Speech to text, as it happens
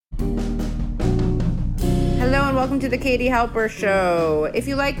and welcome to the Katie Halper Show. If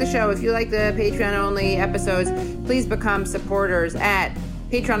you like the show, if you like the Patreon-only episodes, please become supporters at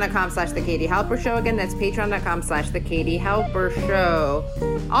patreon.com/The Katie Halper Show. Again, that's patreon.com/The Katie Halper Show.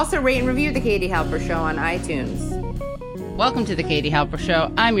 Also, rate and review The Katie Halper Show on iTunes. Welcome to The Katie Halper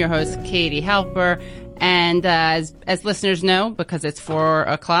Show. I'm your host, Katie Halper. And as listeners know, because it's 4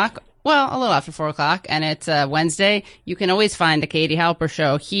 o'clock, well, a little after 4 o'clock, and it's Wednesday, you can always find The Katie Halper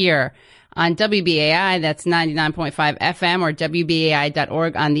Show here on WBAI. That's 99.5 FM or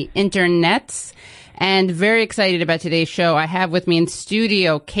WBAI.org on the internets. And very excited about today's show. I have with me in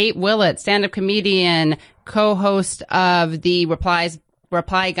studio Kate Willett, stand-up comedian, co-host of the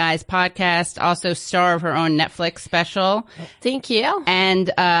Reply Guys podcast, also star of her own Netflix special. Thank you.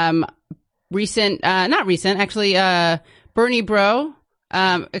 And Bernie Bro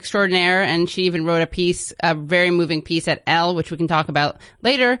extraordinaire, and she even wrote a very moving piece at Elle, which we can talk about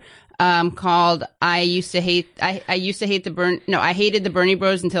later, called I hated the Bernie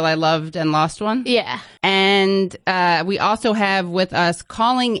Bros until I loved and lost one. Yeah. And we also have with us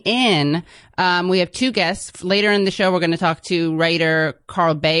calling in, we have two guests. Later in the show, we're going to talk to writer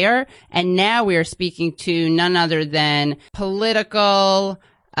Carl Beijer, and now we are speaking to none other than political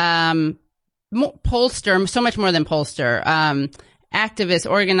pollster, so much more than pollster, activist,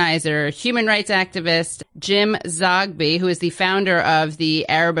 organizer, human rights activist, Jim Zogby, who is the founder of the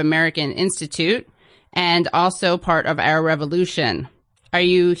Arab American Institute and also part of Our Revolution. Are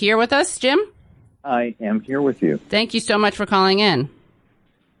you here with us, Jim? I am here with you. Thank you so much for calling in.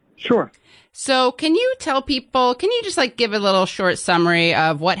 Sure. So can you tell people, just give a little short summary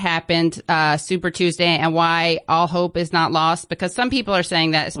of what happened Super Tuesday and why all hope is not lost? Because some people are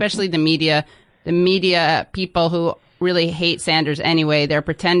saying that, especially the media people who really hate Sanders anyway. They're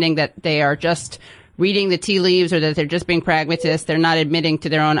pretending that they are just reading the tea leaves or that they're just being pragmatists. They're not admitting to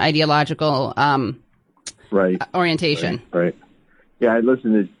their own ideological orientation. Right. Yeah, I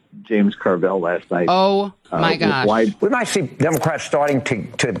listened to James Carville last night. Oh, my gosh. We might see Democrats starting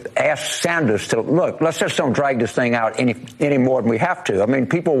to ask Sanders to, look, let's just don't drag this thing out any more than we have to. I mean,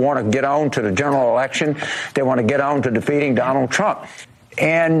 people want to get on to the general election. They want to get on to defeating Donald Trump.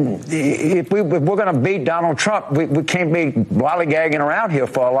 And if we're going to beat Donald Trump, we can't be lollygagging around here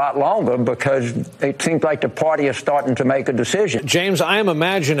for a lot longer, because it seems like the party is starting to make a decision. James, I am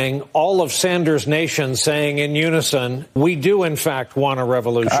imagining all of Sanders' nation saying in unison, we do, in fact, want a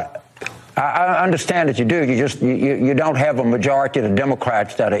revolution. I understand that you do. You don't have a majority of the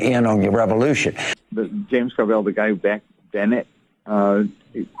Democrats that are in on your revolution. James Carville, the guy who backed Bennett, who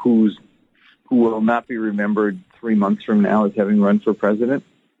will not be remembered 3 months from now as having run for president.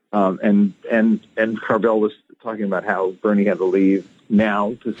 And Carville was talking about how Bernie had to leave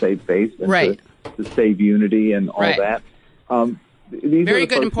now to save face and to save unity and all that. Very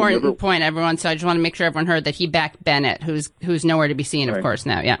good, important point, everyone. So I just want to make sure everyone heard that he backed Bennett, who's nowhere to be seen, of course,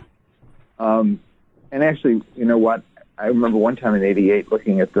 now. Yeah. And actually, you know what? I remember one time in '88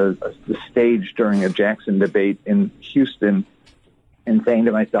 looking at the stage during a Jackson debate in Houston and saying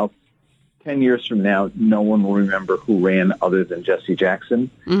to myself, 10 years from now, no one will remember who ran other than Jesse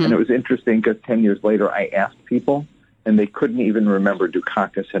Jackson. Mm-hmm. And it was interesting because 10 years later, I asked people, and they couldn't even remember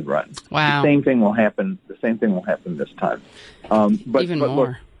Dukakis had run. Wow. The same thing will happen this time. But more.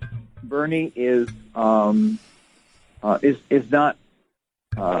 Look, Bernie is not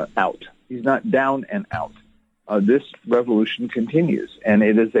out. He's not down and out. This revolution continues, and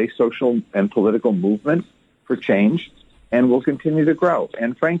it is a social and political movement for change, and will continue to grow.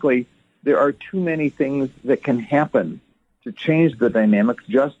 And frankly, there are too many things that can happen to change the dynamics,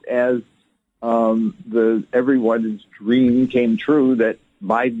 just as everyone's dream came true that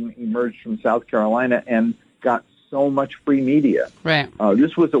Biden emerged from South Carolina and got so much free media. Right.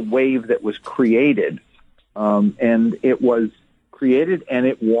 This was a wave that was created, and it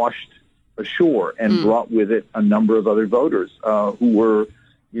washed ashore and brought with it a number of other voters who were,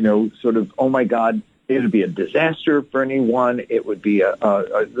 sort of, oh my God, it would be a disaster if Bernie won. It would be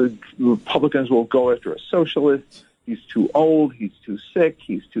the Republicans will go after a socialist. He's too old. He's too sick.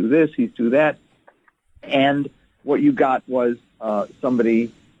 He's too this. He's too that. And what you got was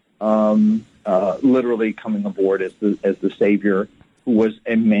somebody literally coming aboard as the savior, who was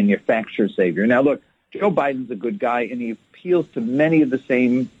a manufactured savior. Now, look, Joe Biden's a good guy, and he appeals to many of the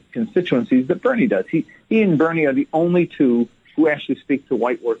same constituencies that Bernie does. He and Bernie are the only two who actually speak to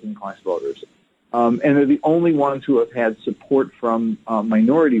white working class voters. And they're the only ones who have had support from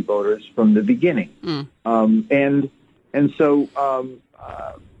minority voters from the beginning. So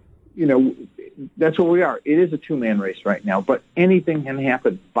that's where we are. It is a two-man race right now, but anything can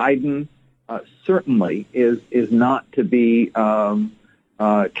happen. Biden certainly is not to be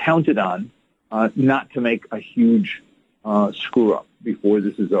counted on not to make a huge screw up before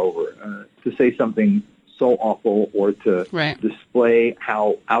this is over, to say something so awful or to display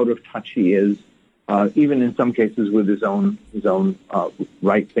how out of touch he is, even in some cases with his own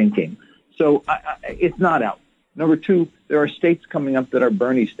right thinking. So it's not out. Number two, there are states coming up that are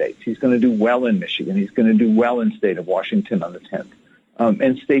Bernie states. He's going to do well in Michigan. He's going to do well in state of Washington on the 10th.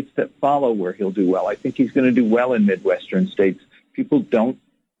 And states that follow where he'll do well. I think he's going to do well in Midwestern states. People don't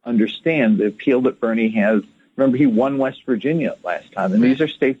understand the appeal that Bernie has. Remember, he won West Virginia last time, and these are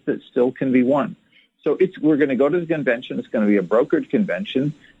states that still can be won. So we're going to go to the convention. It's going to be a brokered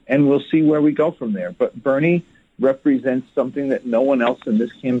convention, and we'll see where we go from there. But Bernie represents something that no one else in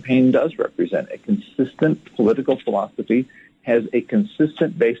this campaign does represent, a consistent political philosophy, has a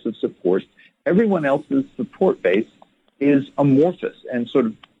consistent base of support. Everyone else's support base is amorphous and sort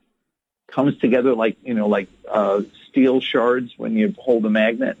of comes together like steel shards when you hold a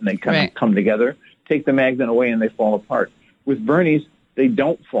magnet and they kind of come together. Take the magnet away and they fall apart. With Bernie's, they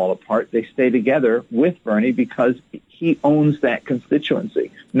don't fall apart. They stay together with Bernie because he owns that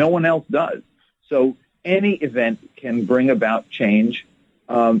constituency. No one else does. So any event can bring about change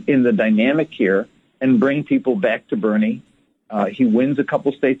in the dynamic here and bring people back to Bernie. He wins a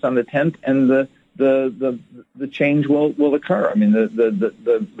couple states on the 10th, and the change will occur. I mean,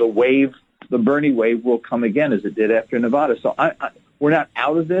 the wave, the Bernie wave, will come again as it did after Nevada. So we're not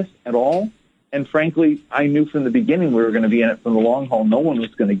out of this at all. And frankly, I knew from the beginning we were going to be in it for the long haul. No one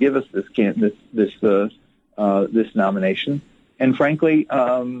was going to give us this nomination. And frankly,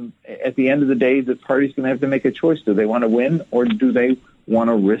 at the end of the day, the party's going to have to make a choice. Do they want to win or do they want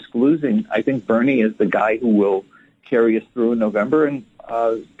to risk losing? I think Bernie is the guy who will carry us through in November, and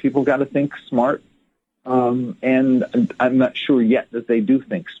people got to think smart. And I'm not sure yet that they do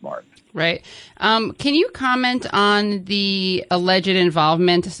think smart. Right. Can you comment on the alleged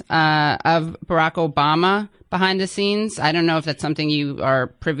involvement of Barack Obama behind the scenes? I don't know if that's something you are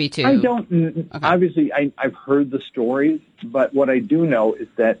privy to. I don't. Okay. Obviously, I've heard the stories, but what I do know is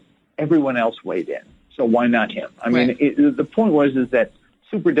that everyone else weighed in. So why not him? I mean, the point is that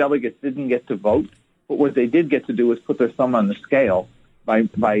superdelegates didn't get to vote, but what they did get to do was put their thumb on the scale by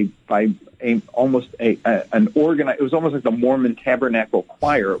almost an organized. It was almost like the Mormon Tabernacle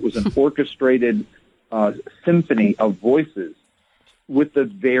Choir. It was an orchestrated symphony of voices with the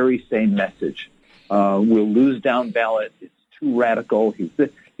very same message. We'll lose down ballot. It's too radical.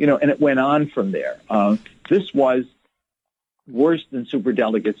 And it went on from there. This was worse than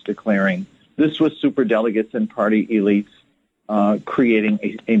superdelegates declaring. This was superdelegates and party elites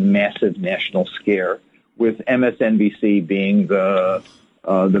creating a massive national scare, with MSNBC being the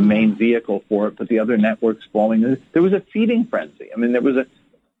main vehicle for it, but the other networks falling. There was a feeding frenzy. I mean, it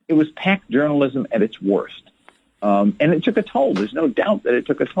was PAC journalism at its worst, and it took a toll. There's no doubt that it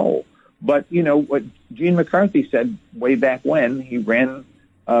took a toll. But what Gene McCarthy said way back when he ran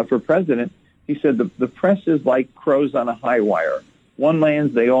for president, he said the press is like crows on a high wire. One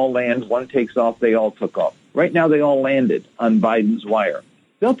lands, they all land. One takes off, they all took off. Right now, they all landed on Biden's wire.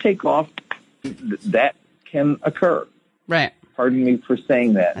 They'll take off. That can occur. Right. Pardon me for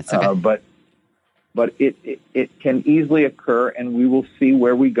saying that. That's okay. But it can easily occur, and we will see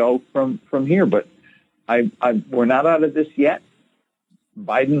where we go from here. But we're not out of this yet.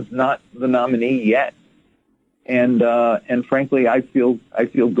 Biden's not the nominee yet, and frankly, I feel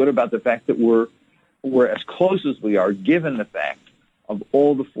good about the fact that we're as close as we are, given the fact of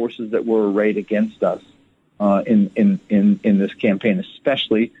all the forces that were arrayed against us in this campaign,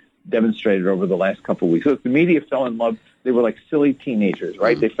 especially demonstrated over the last couple of weeks. So if the media fell in love, they were like silly teenagers,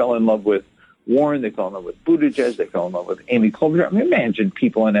 right? Mm-hmm. They fell in love with Warren, they fell in love with Buttigieg, they fell in love with Amy Klobuchar. I mean, imagine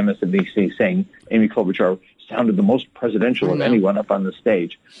people on MSNBC saying Amy Klobuchar sounded the most presidential of anyone up on the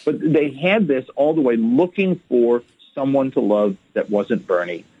stage. But they had this all the way looking for someone to love that wasn't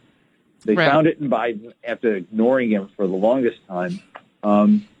Bernie. They found it in Biden after ignoring him for the longest time.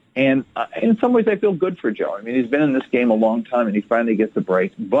 And in some ways, I feel good for Joe. I mean, he's been in this game a long time, and he finally gets a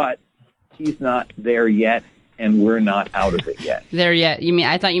break. But he's not there yet, and we're not out of it yet. There yet? You mean?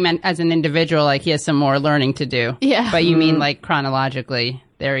 I thought you meant as an individual, like he has some more learning to do. Yeah. But you mean like chronologically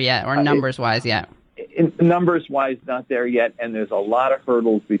there yet, or numbers-wise yet? Numbers-wise, not there yet, and there's a lot of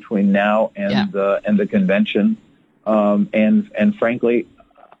hurdles between now and the convention. And frankly,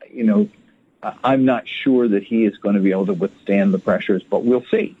 I'm not sure that he is going to be able to withstand the pressures, but we'll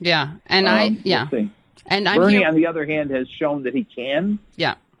see. Yeah, and we'll see. And Bernie, on the other hand, has shown that he can.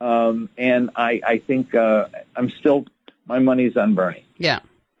 Yeah. And I think my money's on Bernie. Yeah.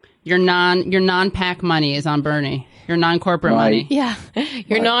 Your non-PAC money is on Bernie. Your non-corporate money. Yeah.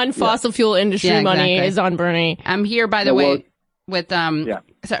 Your non-fossil fuel industry money is on Bernie. I'm here, by the way, with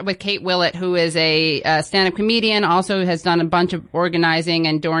with Kate Willett, who is a stand-up comedian, also has done a bunch of organizing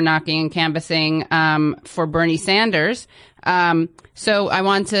and door knocking and canvassing for Bernie Sanders. So I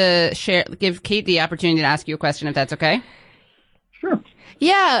want to give Kate the opportunity to ask you a question, if that's okay. Sure.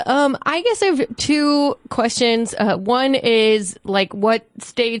 Yeah, I guess I have two questions. One is, like, what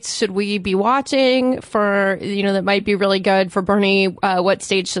states should we be watching for, that might be really good for Bernie? What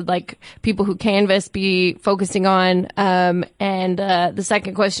states should, like, people who canvass be focusing on? And the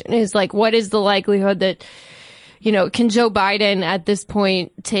second question is, like, what is the likelihood that, can Joe Biden at this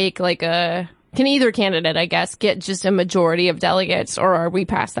point take, can either candidate, I guess, get just a majority of delegates, or are we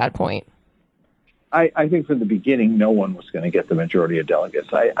past that point? I think from the beginning, no one was going to get the majority of delegates.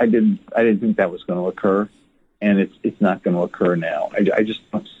 I didn't think that was going to occur, and it's not going to occur now. I just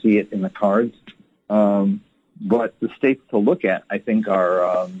don't see it in the cards. But the states to look at, I think,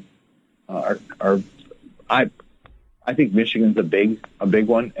 are I think Michigan's a big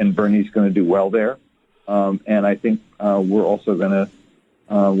one, and Bernie's going to do well there. And I think we're also going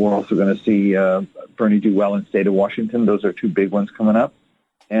to see Bernie do well in the state of Washington. Those are two big ones coming up.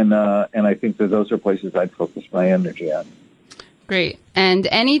 And I think that those are places I'd focus my energy on. Great. And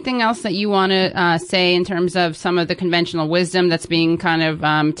anything else that you want to say in terms of some of the conventional wisdom that's being kind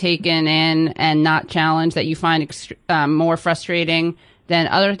of taken in and not challenged that you find more frustrating than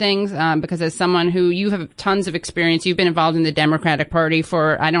other things? Because as someone who you have tons of experience, you've been involved in the Democratic Party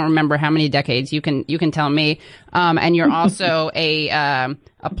for I don't remember how many decades. You can tell me. And you're also a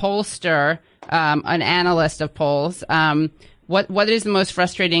pollster, an analyst of polls. What is the most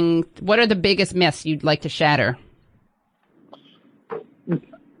frustrating? What are the biggest myths you'd like to shatter?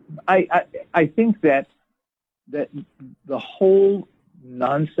 I think that the whole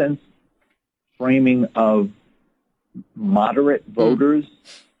nonsense framing of moderate voters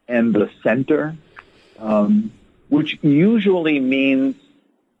and the center, which usually means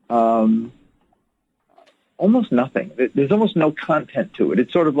almost nothing. There's almost no content to it.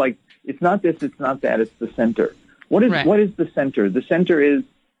 It's sort of like it's not this, it's not that, it's the center. What is the center? The center is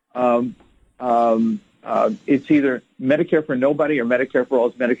it's either Medicare for nobody or Medicare for all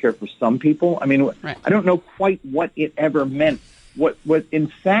is Medicare for some people. I mean, I don't know quite what it ever meant. What in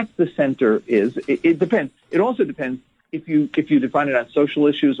fact the center is, it depends. It also depends if you define it on social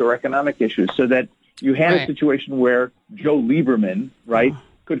issues or economic issues, so that you had a situation where Joe Lieberman,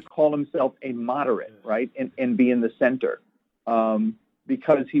 could call himself a moderate, and be in the center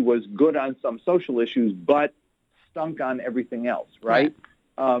because he was good on some social issues, but stunk on everything else, right?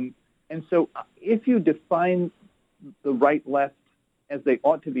 And so if you define the right-left as they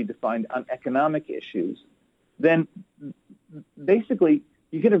ought to be defined on economic issues, then basically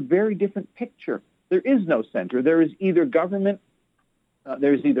you get a very different picture. There is no center. There is either government,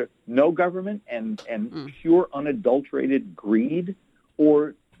 there's either no government and pure unadulterated greed,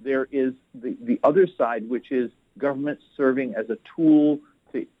 or there is the other side, which is government serving as a tool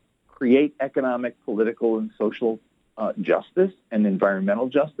to create economic, political, and social justice and environmental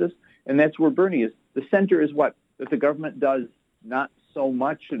justice. And that's where Bernie is. The center is what? That the government does not so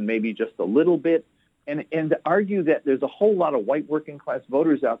much and maybe just a little bit. And to argue that there's a whole lot of white working class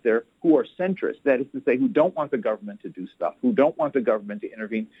voters out there who are centrist, that is to say, who don't want the government to do stuff, who don't want the government to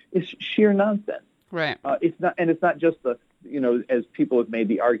intervene, is sheer nonsense. Right. It's not just as people have made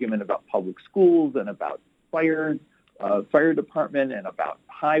the argument about public schools and about fire department and about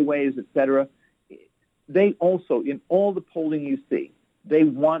highways, et cetera. They also, in all the polling you see, they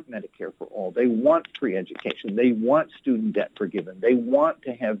want Medicare for all. They want free education. They want student debt forgiven. They want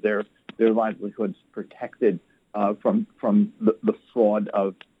to have their livelihoods protected from the fraud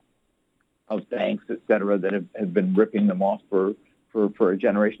of banks, et cetera, that have been ripping them off for a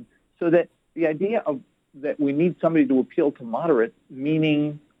generation. So that the idea of that we need somebody to appeal to moderates,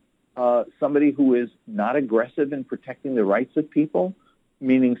 meaning somebody who is not aggressive in protecting the rights of people,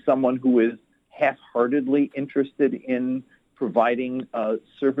 meaning someone who is half-heartedly interested in providing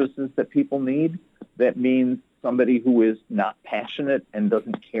services that people need. That means somebody who is not passionate and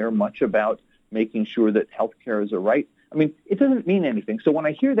doesn't care much about making sure that health care is a right. I mean, it doesn't mean anything. So when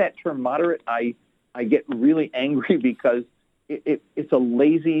I hear that term moderate, I get really angry because it's a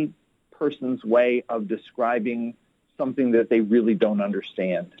lazy person's way of describing something that they really don't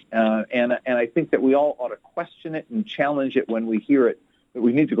understand. And I think that we all ought to question it and challenge it when we hear it, that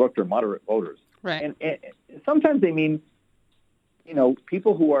we need to go after moderate voters. Right. And sometimes they mean,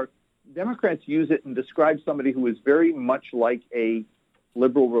 people who are Democrats use it and describe somebody who is very much like a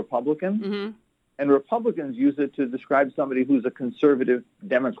liberal Republican, and Republicans use it to describe somebody who's a conservative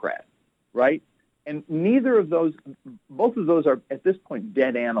Democrat, right? And both of those are at this point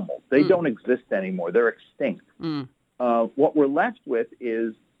dead animals. They don't exist anymore. They're extinct. what we're left with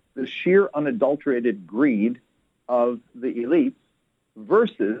is the sheer unadulterated greed of the elites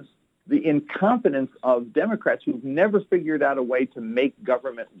versus the incompetence of Democrats who've never figured out a way to make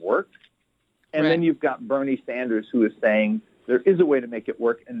government work. And then you've got Bernie Sanders, who is saying there is a way to make it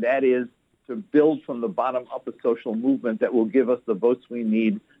work, and that is to build from the bottom up a social movement that will give us the votes we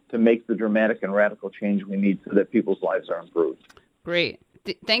need to make the dramatic and radical change we need so that people's lives are improved. Great.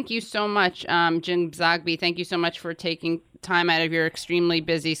 Thank you so much, Jim Zogby. Thank you so much for taking time out of your extremely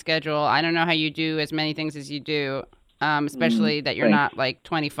busy schedule. I don't know how you do as many things as you do, especially that you're not like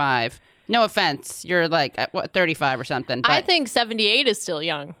 25. No offense. You're like, 35 or something. But... I think 78 is still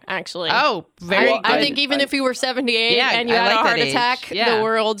young, actually. Oh, very good. I think even if you were 78 and you had a heart attack, the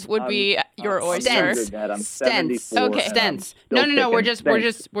world would be your oyster. Stents. Okay. Stents. No. We're just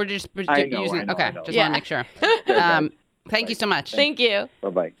using. Okay. Just want to make sure. Thank you so much. Thank you.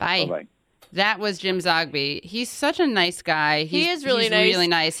 Bye-bye. Bye. Bye-bye. That was Jim Zogby. He's such a nice guy. He is really nice. He's really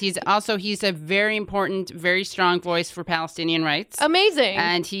nice. He's a very important, very strong voice for Palestinian rights. Amazing.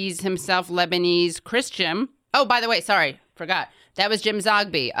 And he's himself Lebanese Christian. Oh, by the way, sorry, forgot. That was Jim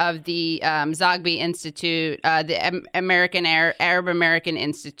Zogby of the Zogby Institute, the Arab American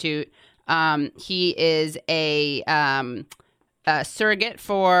Institute. He is a surrogate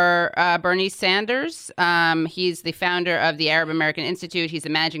for Bernie Sanders. He's the founder of the Arab American Institute. He's the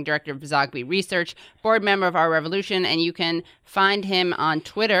managing director of Zogby Research, board member of Our Revolution, and you can find him on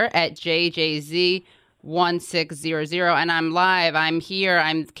Twitter at JJZ1600. And I'm live. I'm here.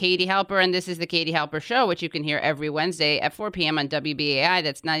 I'm Katie Halper, and this is the Katie Halper Show, which you can hear every Wednesday at 4 p.m. on WBAI.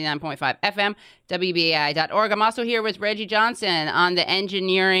 That's 99.5 FM, WBAI.org. I'm also here with Reggie Johnson on the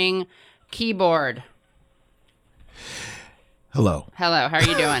engineering keyboard. Hello. How are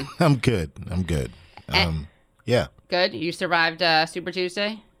you doing? I'm good. Yeah. Good. You survived Super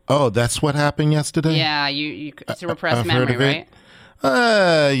Tuesday? Oh, that's what happened yesterday? Yeah, it's a repressed I've memory, heard of right?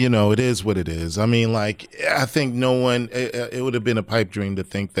 It is what it is. I mean, like, I think no one, it would have been a pipe dream to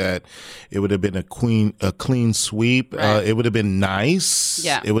think that it would have been a clean sweep. Right. It would have been nice.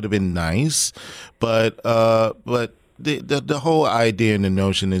 Yeah. It would have been nice. But the whole idea and the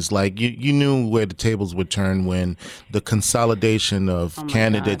notion is like you knew where the tables would turn when the consolidation of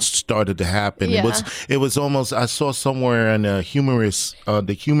candidates started to happen. Yeah. It was almost, I saw somewhere in the humanist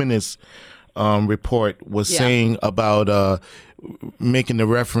report was saying about making the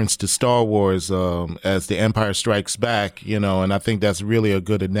reference to Star Wars as The Empire Strikes Back, and I think that's really a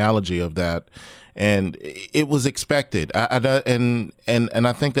good analogy of that. And it was expected. And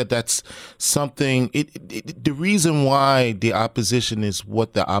I think that that's something, the reason why the opposition is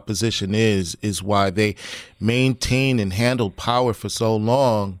what the opposition is why they maintained and handled power for so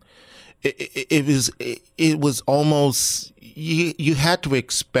long. It was almost, you had to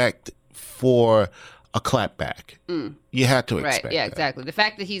expect for a clapback. You had to expect Right, yeah, that. exactly. The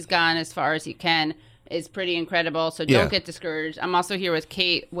fact that he's gone as far as he can is pretty incredible, so don't get discouraged. I'm also here with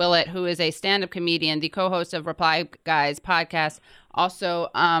Kate Willett, who is a stand-up comedian, the co-host of Reply Guys podcast, also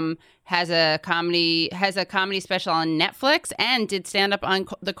has a comedy special on Netflix, and did stand-up on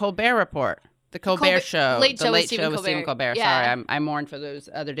The Colbert Report. The Colbert Show. Late the Show Late with Show with Stephen Colbert. Yeah. Sorry, I mourn for those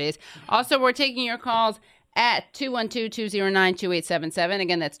other days. Also, we're taking your calls at 212-209-2877.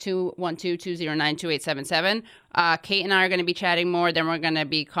 Again, that's 212-209-2877. Kate and I are going to be chatting more. Then we're going to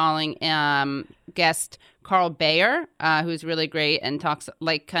be calling guest Carl Beijer, who's really great and talks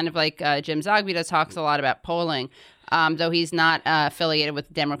kind of like Jim Zogby does, talks a lot about polling, though he's not affiliated with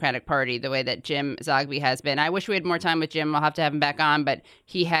the Democratic Party the way that Jim Zogby has been. I wish we had more time with Jim. I'll have to have him back on, but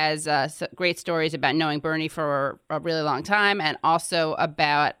he has great stories about knowing Bernie for a really long time, and also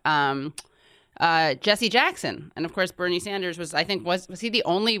about Jesse Jackson, and of course Bernie Sanders was he the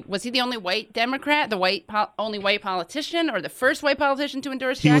only white Democrat, only white politician, or the first white politician to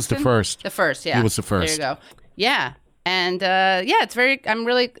endorse Jackson? He was the first. The first, yeah. He was the first. There you go. Yeah, and it's I'm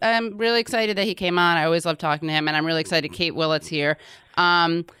really excited that he came on. I always love talking to him, and I'm really excited Kate Willett's here.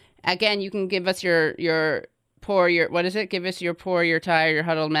 Again, you can give us your give us your poor, your tired, your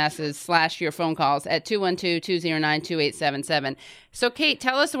huddled masses / your phone calls at 212-209-2877. So, Kate,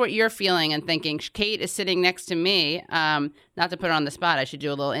 tell us what you're feeling and thinking. Kate is sitting next to me. Not to put her on the spot, I should do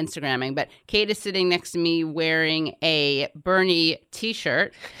a little Instagramming, but Kate is sitting next to me wearing a Bernie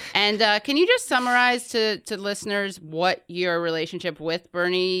T-shirt. And can you just summarize to listeners what your relationship with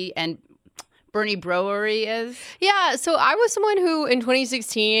Bernie and Bernie Broery is? Yeah, so I was someone who in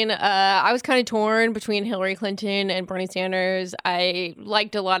 2016, I was kind of torn between Hillary Clinton and Bernie Sanders. I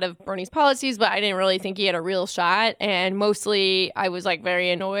liked a lot of Bernie's policies, but I didn't really think he had a real shot. And mostly I was like very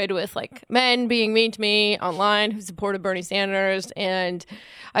annoyed with like men being mean to me online who supported Bernie Sanders. And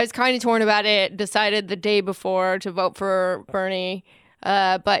I was kind of torn about it, decided the day before to vote for Bernie.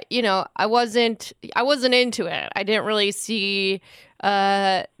 But you know, I wasn't into it. I didn't really see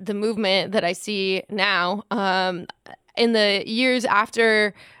the movement that I see now. In the years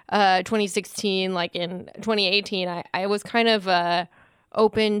after 2016, like in 2018, I was kind of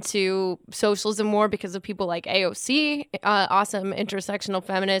open to socialism more because of people like AOC, awesome intersectional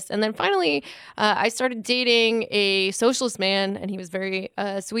feminists. And then finally, I started dating a socialist man, and he was very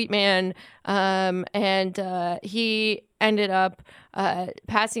sweet man. And he ended up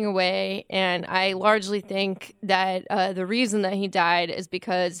passing away. And I largely think that the reason that he died is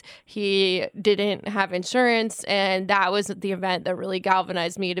because he didn't have insurance. And that was the event that really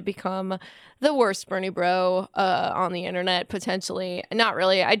galvanized me to become the worst Bernie bro on the internet, potentially. Not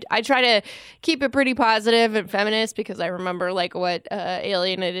really. I try to keep it pretty positive and feminist because I remember like what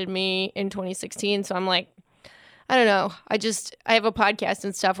alienated me in 2016. So I'm like, I don't know. I have a podcast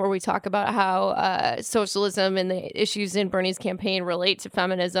and stuff where we talk about how socialism and the issues in Bernie's campaign relate to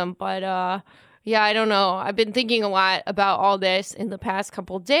feminism. But yeah, I don't know. I've been thinking a lot about all this in the past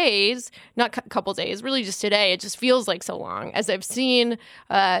couple days. Not couple days, really just today. It just feels like so long as I've seen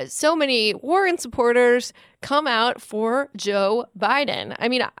so many Warren supporters come out for Joe Biden. I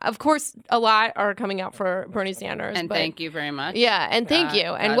mean, of course, a lot are coming out for Bernie Sanders. And thank you very much. Yeah, and thank you,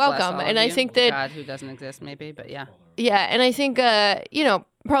 and welcome. And I think that God, who doesn't exist, maybe, but yeah. Yeah, and I think, you know,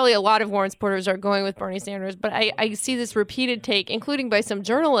 probably a lot of Warren supporters are going with Bernie Sanders, but I see this repeated take, including by some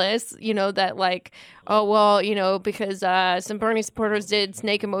journalists, you know, that like, oh, well, you know, because some Bernie supporters did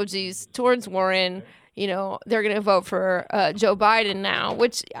snake emojis towards Warren, you know, they're going to vote for Joe Biden now,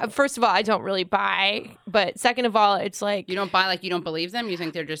 which, first of all, I don't really buy. But second of all, it's like... You don't buy, like, you don't believe them? You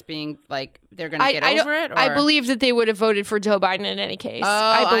think they're just being, like, they're going to get over it? Or? I believe that they would have voted for Joe Biden in any case. Oh,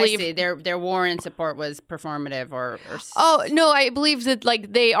 I see. Their Warren support was performative or... Oh, no, I believe that,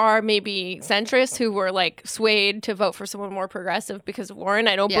 like, they are maybe centrists who were, like, swayed to vote for someone more progressive because of Warren.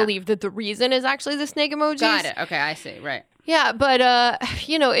 I don't believe that the reason is actually the snake emojis. Got it. Okay, I see. Right. Yeah, but,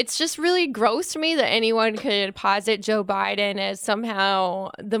 you know, it's just really gross to me that anyone could posit Joe Biden as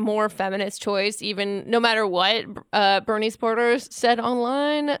somehow the more feminist choice, even no matter what Bernie supporters said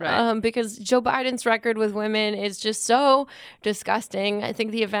online, right. Because Joe Biden's record with women is just so disgusting. I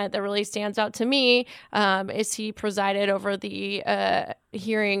think the event that really stands out to me is he presided over the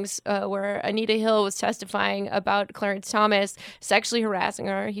hearings where Anita Hill was testifying about Clarence Thomas sexually harassing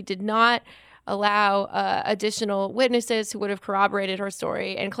her. He did not allow additional witnesses who would have corroborated her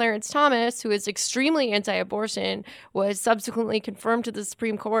story. And Clarence Thomas, who is extremely anti-abortion, was subsequently confirmed to the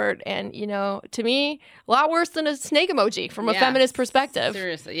Supreme Court. And, you know, to me, a lot worse than a snake emoji from a feminist perspective.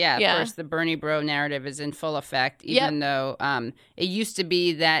 Seriously, yeah. Of course, the Bernie bro narrative is in full effect, even though it used to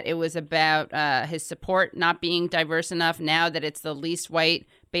be that it was about his support not being diverse enough. Now that it's the least white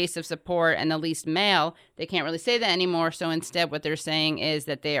base of support and the least male, they can't really say that anymore. So instead, what they're saying is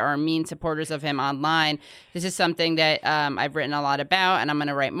that they are mean supporters of him online. This is something that I've written a lot about, and I'm going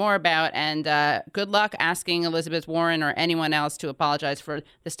to write more about. And good luck asking Elizabeth Warren or anyone else to apologize for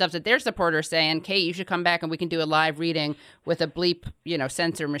the stuff that their supporters say. And Kate, you should come back and we can do a live reading with a bleep, you know,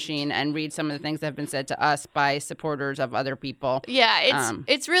 censor machine and read some of the things that have been said to us by supporters of other people. Yeah,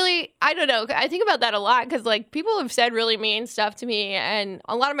 it's really, I don't know. I think about that a lot because like people have said really mean stuff to me, and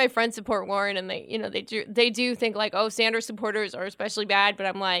a lot of my friends support Warren, and they, you know, they do think like, oh, Sanders supporters are especially bad, but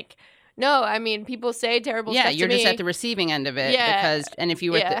I'm like, no, I mean, people say terrible stuff to me. Yeah, you're just at the receiving end of it. Yeah. Because, and if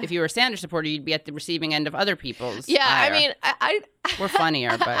you were if you were a Sanders supporter, you'd be at the receiving end of other people's. Yeah, ire. I mean, we're funnier,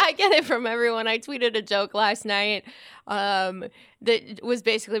 but I get it from everyone. I tweeted a joke last night that was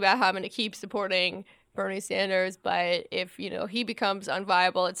basically about how I'm going to keep supporting Bernie Sanders, but if, you know, he becomes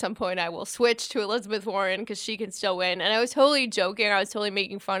unviable at some point, I will switch to Elizabeth Warren because she can still win. And I was totally joking. I was totally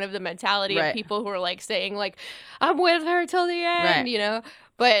making fun of the mentality of people who are like saying like, I'm with her till the end, you know?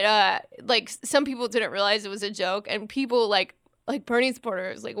 But like some people didn't realize it was a joke, and people like Bernie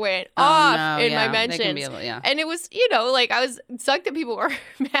supporters like went off in my mentions. And it was, you know, like I was sucked that people were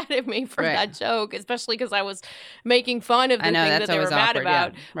mad at me for that joke, especially because I was making fun of the thing that they were mad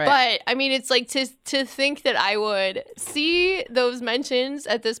about. But I mean, it's like to think that I would see those mentions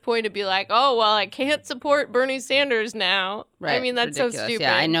at this point and be like, oh, well, I can't support Bernie Sanders now. I mean, that's ridiculous. So stupid.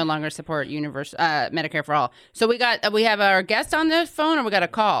 Yeah, I no longer support Medicare for all. So we have our guest on the phone, or we got a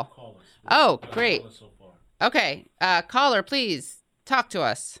call? Oh, great. Okay, caller, please talk to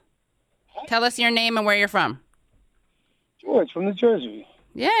us. Tell us your name and where you're from. George from New Jersey.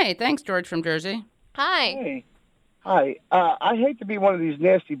 Yay. Thanks, George from Jersey. Hi. Hey. Hi. I hate to be one of these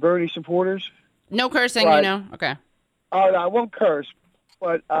nasty Bernie supporters. No cursing, But- you know? Okay. Oh, no, I won't curse,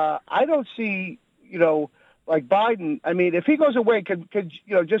 but I don't see, like Biden. I mean, if he goes away, could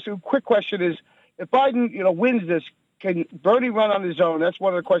just a quick question is, if Biden, wins this, can Bernie run on his own? That's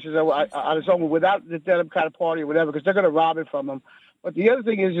one of the questions on his own without the Democratic Party or whatever, because they're going to rob it from him. But the other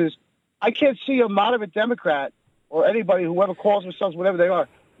thing is I can't see a moderate Democrat or anybody, whoever calls themselves whatever they are,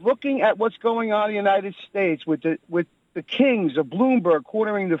 looking at what's going on in the United States with the kings of Bloomberg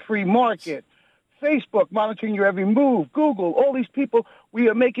cornering the free market, Facebook monitoring your every move, Google, all these people. We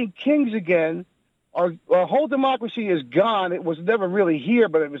are making kings again. Our whole democracy is gone. It was never really here,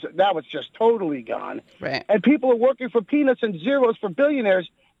 but now it's just totally gone. Right. And people are working for peanuts and zeros for billionaires,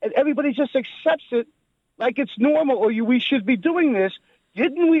 and everybody just accepts it like it's normal, or we should be doing this.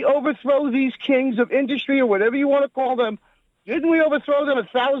 Didn't we overthrow these kings of industry, or whatever you want to call them? Didn't we overthrow them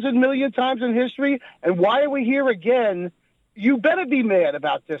 1,000 million times in history? And why are we here again? You better be mad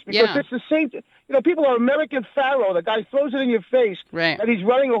about this, because it's the same. People are American Pharaoh. The guy throws it in your face, right, and he's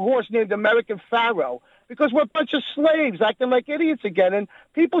running a horse named American Pharaoh, because we're a bunch of slaves acting like idiots again. And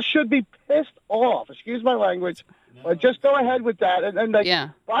people should be pissed off. Excuse my language. But just go ahead with that. And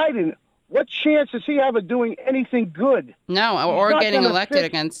Biden, what chance does he have of doing anything good? No, or getting elected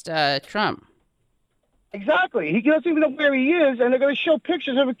against Trump. Exactly. He doesn't even know where he is, and they're going to show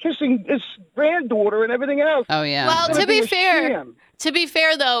pictures of him kissing his granddaughter and everything else. Oh, yeah. Well, It's to gonna be fair,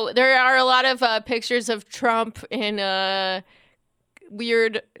 scam. though, there are a lot of pictures of Trump in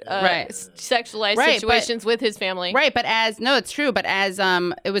weird sexualized situations with his family. Right, but it's true, but as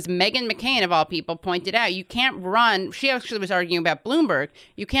it was Meghan McCain of all people pointed out, you can't run. She actually was arguing about Bloomberg.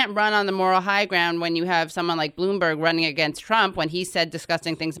 You can't run on the moral high ground when you have someone like Bloomberg running against Trump when he said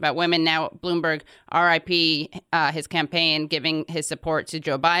disgusting things about women. Now Bloomberg, RIP, his campaign, giving his support to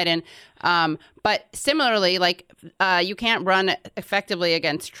Joe Biden. But similarly, you can't run effectively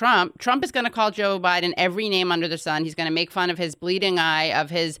against Trump. Trump is going to call Joe Biden every name under the sun. He's going to make fun of his bleeding eye, of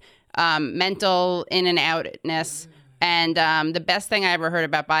his mental in and outness. And the best thing I ever heard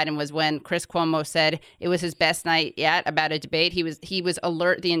about Biden was when Chris Cuomo said it was his best night yet about a debate. He was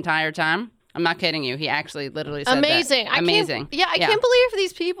alert the entire time. I'm not kidding you. He actually literally said Amazing. that. Amazing. I can't believe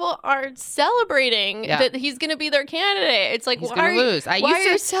these people are celebrating that he's going to be their candidate. It's like, he's why are you lose? Why are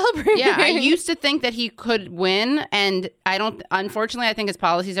you celebrating? Yeah, I used to think that he could win, and I don't. Unfortunately, I think his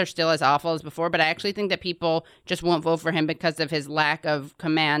policies are still as awful as before, but I actually think that people just won't vote for him because of his lack of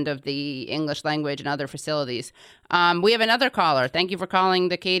command of the English language and other facilities. We have another caller. Thank you for calling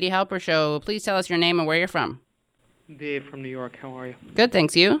the Katie Halper Show. Please tell us your name and where you're from. Dave from New York. How are you? Good,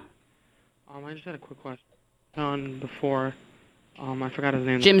 thanks. You? I just had a quick question. Before, I forgot his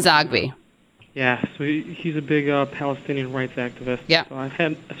name. Jim Zogby. Yeah, so he's a big Palestinian rights activist. Yeah. So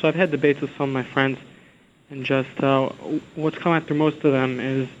I've had debates with some of my friends, and just what's come after most of them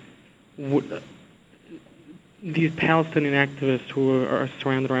is these Palestinian activists who are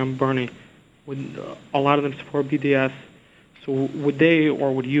surrounded around Bernie. Would a lot of them support BDS? So would they,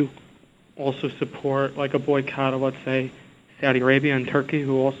 or would you, also support like a boycott of, let's say, Saudi Arabia and Turkey,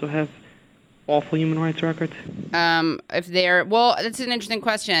 who also have awful human rights records? That's an interesting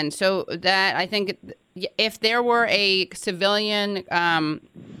question. So that I think if there were a civilian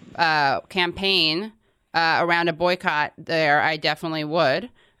campaign around a boycott there, I definitely would.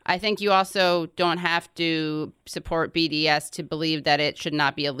 I think you also don't have to support BDS to believe that it should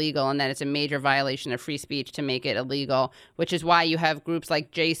not be illegal and that it's a major violation of free speech to make it illegal, which is why you have groups like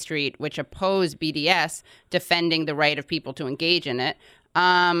J Street, which oppose BDS, defending the right of people to engage in it.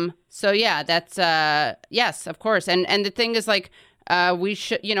 So yeah, that's, yes, of course. And the thing is we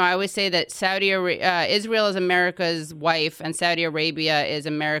should, I always say that Israel is America's wife and Saudi Arabia is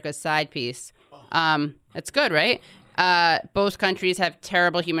America's side piece. That's good, right? Both countries have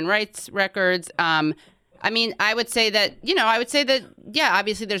terrible human rights records. I would say that, yeah,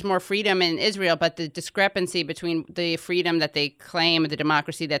 obviously there's more freedom in Israel, but the discrepancy between the freedom that they claim, the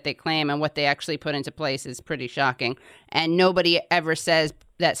democracy that they claim, and what they actually put into place is pretty shocking. And nobody ever says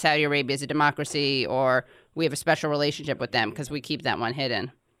that Saudi Arabia is a democracy or we have a special relationship with them because we keep that one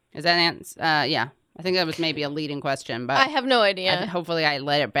hidden. Is that yeah. I think that was maybe a leading question, but I have no idea. Hopefully I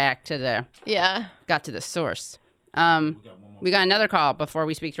led it back to got to the source. We got another call before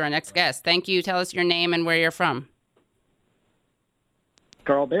we speak to our next guest. Thank you. Tell us your name and where you're from.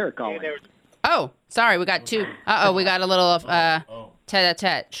 Carl Baer calling. Oh, sorry. We got two. We got a little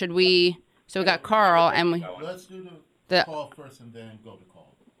tete-a-tete. Should we? So we got Carl and we. Let's do the call first and then go to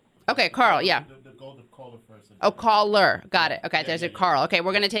call. Okay, Carl, yeah. Go to caller first. Oh, caller. Got it. Okay, there's a Carl. Okay,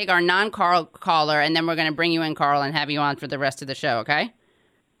 we're going to take our non-Carl caller, and then we're going to bring you in, Carl, and have you on for the rest of the show, okay?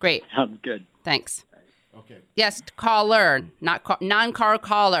 Great. Sounds good. Thanks. Okay. Yes, caller, not non-Carl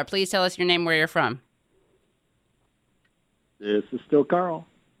caller. Please tell us your name, where you're from. This is still Carl.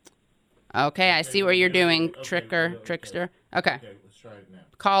 Okay, I see what you're doing, trickster. Okay. Okay, let's try it now.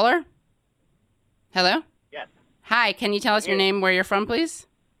 Caller? Hello? Yes. Hi, can you tell us your name, where you're from, please?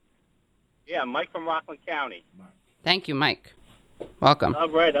 Yeah, Mike from Rockland County. Thank you, Mike. Welcome. All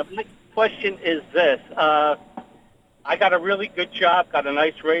right. My question is this. I got a really good job, got a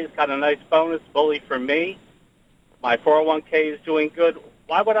nice raise, got a nice bonus, bully for me. My 401k is doing good.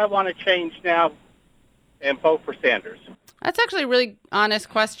 Why would I want to change now and vote for Sanders? That's actually a really honest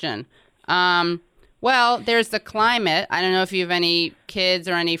question. Well, there's the climate. I don't know if you have any kids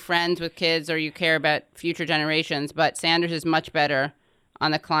or any friends with kids or you care about future generations, but Sanders is much better on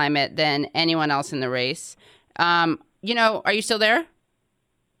the climate than anyone else in the race. Are you still there?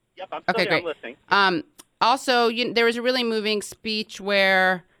 Yep, I'm still okay, here. great. I'm listening. Also, there was a really moving speech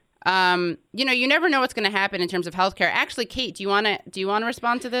where, you never know what's going to happen in terms of healthcare. Actually, Kate, do you want to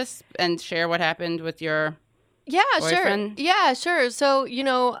respond to this and share what happened with your boyfriend? Sure. Yeah, sure. So,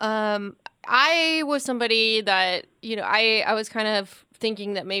 I was somebody that, I was kind of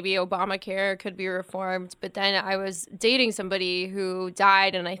thinking that maybe Obamacare could be reformed, but then I was dating somebody who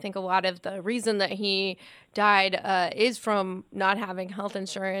died, and I think a lot of the reason that he died is from not having health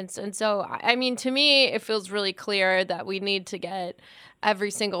insurance. And so, I mean, to me, it feels really clear that we need to get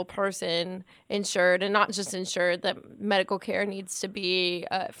every single person insured, and not just insured, that medical care needs to be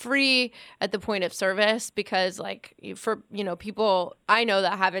free at the point of service, because for people I know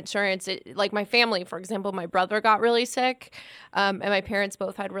that have insurance, like my family, for example, my brother got really sick, and my parents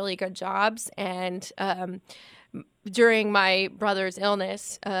both had really good jobs, and during my brother's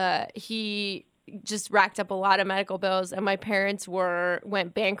illness, he just racked up a lot of medical bills, and my parents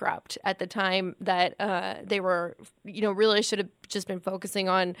went bankrupt at the time that they were, really should have just been focusing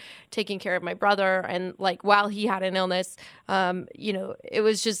on taking care of my brother. And while he had an illness, it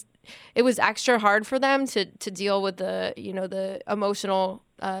was extra hard for them to deal with the emotional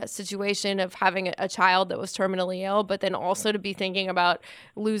situation of having a child that was terminally ill, but then also to be thinking about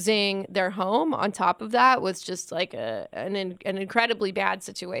losing their home on top of that was just an incredibly bad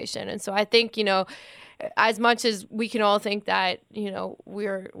situation. And so I think, as much as we can all think that,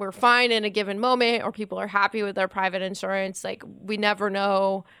 we're fine in a given moment, or people are happy with their private insurance, we never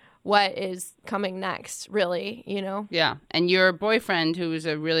know what is coming next, really, Yeah. And your boyfriend, who's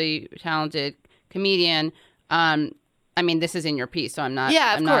a really talented comedian, this is in your piece, so I'm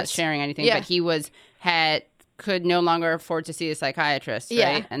not sharing anything, but he could no longer afford to see a psychiatrist, right?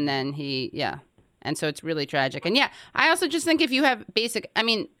 Yeah. And then and so it's really tragic. And I also just think if you have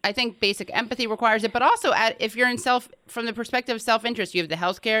I think basic empathy requires it, but also if you're from the perspective of self-interest, you have the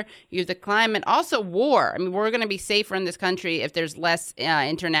healthcare, you have the climate, also war. We're going to be safer in this country if there's less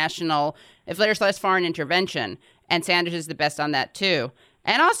if there's less foreign intervention, and Sanders is the best on that too.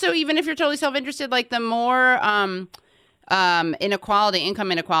 And also, even if you're totally self-interested, the more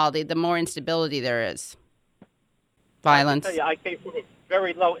income inequality, the more instability there is. Violence. I came from a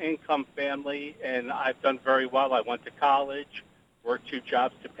very low-income family, and I've done very well. I went to college, worked 2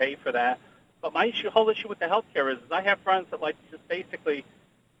 jobs to pay for that. But my whole issue with the healthcare is I have friends that just basically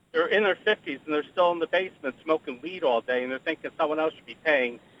they're in their 50s and they're still in the basement smoking weed all day, and they're thinking someone else should be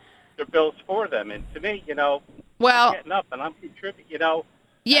paying their bills for them. And to me, I'm getting up and I'm contributing.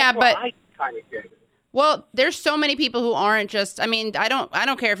 Yeah, but I kind of get it. Well, there's so many people who aren't just. I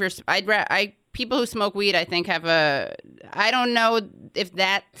don't care if you're. People who smoke weed, I think, I don't know if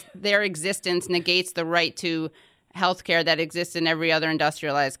their existence negates the right to health care that exists in every other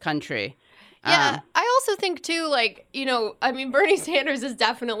industrialized country. Yeah, I also think, too, Bernie Sanders is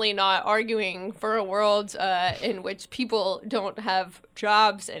definitely not arguing for a world in which people don't have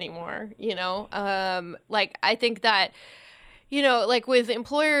jobs anymore, I think that, with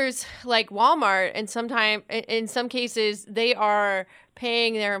employers like Walmart, and in some cases, they are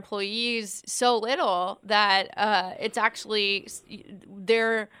paying their employees so little that it's actually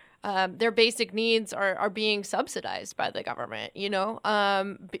their basic needs are being subsidized by the government.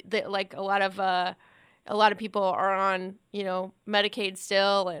 A lot of people are on Medicaid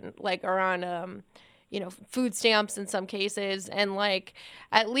still, and are on food stamps in some cases, and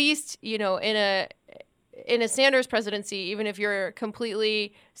at least in a Sanders presidency, even if you're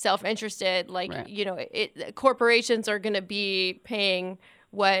completely self-interested, right. Corporations are going to be paying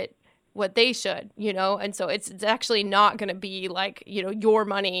what what they should, and so it's actually not going to be like, your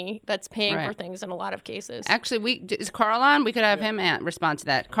money that's paying for things in a lot of cases. Actually, is Carl on? We could have him respond to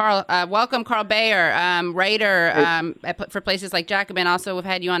that. Carl, welcome, Carl Beijer, writer for places like Jacobin. Also, we've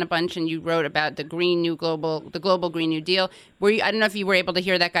had you on a bunch, and you wrote about the global Green New Deal. I don't know if you were able to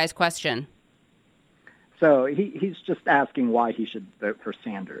hear that guy's question. So he's just asking why he should vote for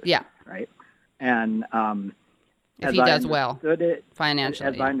Sanders. Yeah. Right. And if he does well financially.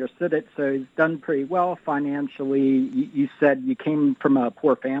 As I understood it, so he's done pretty well financially. You said you came from a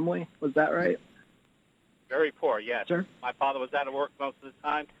poor family. Was that right? Very poor, yes. Sure. My father was out of work most of the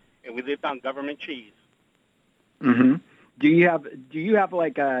time, and we lived on government cheese. Mm-hmm. Do you have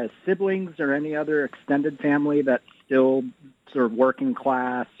like siblings or any other extended family that's still sort of working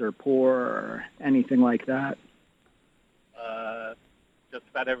class or poor or anything like that? Just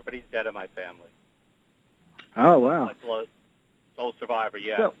about everybody's dead in my family. Oh, wow. Like sole survivor,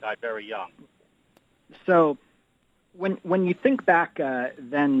 died very young. So when you think back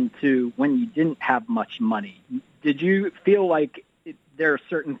then to when you didn't have much money, did you feel like there are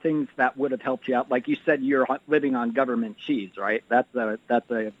certain things that would have helped you out? Like you said, you're living on government cheese, right? That's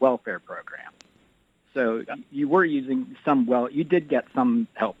a welfare program. So you were using you did get some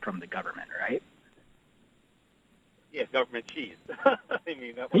help from the government, right? Yeah, government cheese.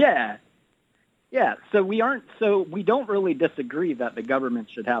 Yeah. So we don't really disagree that the government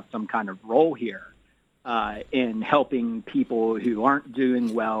should have some kind of role here in helping people who aren't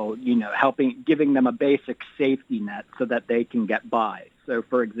doing well, giving them a basic safety net so that they can get by. So,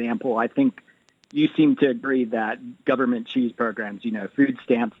 for example, I think you seem to agree that government cheese programs, food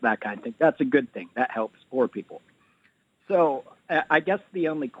stamps, that kind of thing, that's a good thing. That helps poor people. So I guess the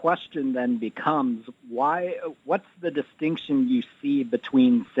only question then becomes what's the distinction you see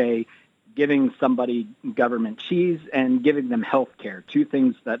between, say, giving somebody government cheese and giving them health care, two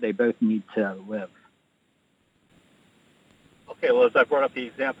things that they both need to live? Okay, well, as I brought up the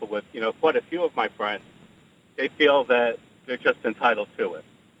example with, quite a few of my friends, they feel that they're just entitled to it.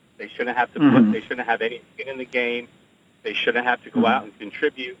 They shouldn't have to they shouldn't have any skin in the game. They shouldn't have to go out and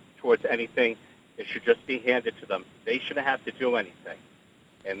contribute towards anything. It should just be handed to them. They shouldn't have to do anything.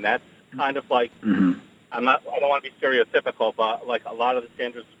 And that's kind of like, I don't want to be stereotypical, but like a lot of the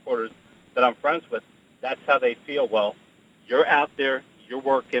Sanders supporters that I'm friends with, that's how they feel. Well, you're out there, you're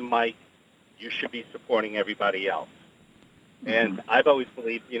working, Mike, you should be supporting everybody else. And I've always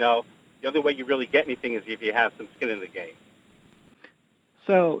believed, the only way you really get anything is if you have some skin in the game.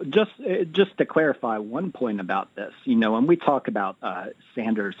 So just to clarify one point about this, when we talk about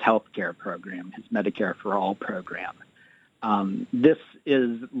Sanders' health care program, his Medicare for All program, this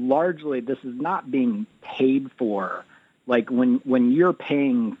is not being paid for. Like when you're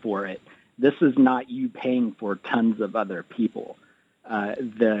paying for it, this is not you paying for tons of other people.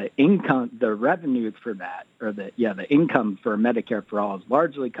 The income, the revenues for that, or the income for Medicare for All is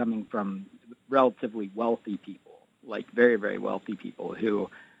largely coming from relatively wealthy people, like very, very wealthy people who,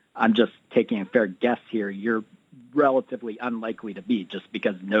 I'm just taking a fair guess here, you're relatively unlikely to be just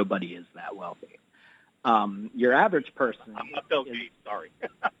because nobody is that wealthy. Your average person... I'm not Bill Gates, sorry.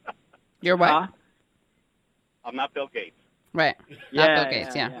 You're what? I'm not Bill Gates. Right. Not Bill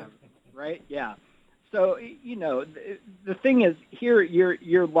Gates, yeah. Right, yeah. So, the thing is here,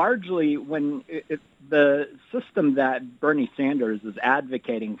 you're largely, when the system that Bernie Sanders is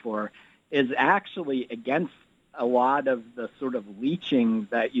advocating for is actually against a lot of the sort of leeching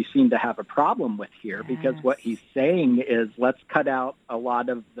that you seem to have a problem with here, because what he's saying is let's cut out a lot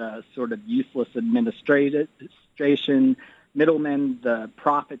of the sort of useless administration, middlemen, the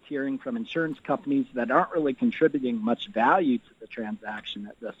profiteering from insurance companies that aren't really contributing much value to the transaction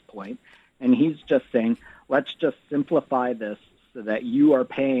at this point. And he's just saying, let's just simplify this so that you are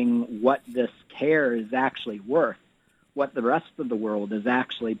paying what this care is actually worth, what the rest of the world is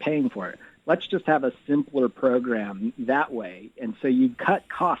actually paying for it. Let's just have a simpler program that way. And so you cut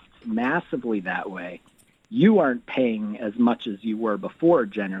costs massively that way. You aren't paying as much as you were before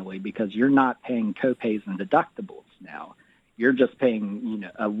generally because you're not paying copays and deductibles now. You're just paying,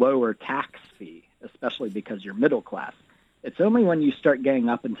 a lower tax fee, especially because you're middle class. It's only when you start getting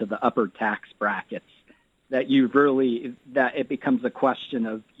up into the upper tax brackets that that it becomes a question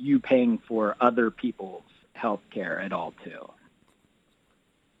of you paying for other people's health care at all too.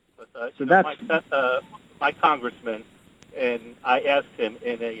 But, so that's my congressman, and I asked him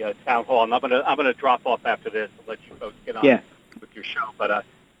in a town hall, and I'm gonna drop off after this and let you folks get on with your show. But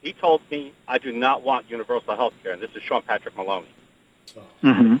he told me I do not want universal health care, and this is Sean Patrick Maloney.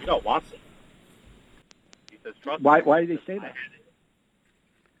 You don't want it. He says, trust why me. did he say that?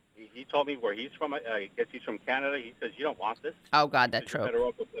 he told me where he's from. I guess he's from Canada. He says, you don't want this. Oh, God, that You're trope. better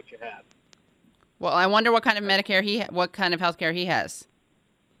off with what you have. Well, I wonder what kind of what kind of health care he has.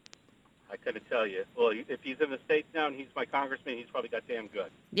 I couldn't tell you. Well, if he's in the States now and he's my congressman, he's probably got damn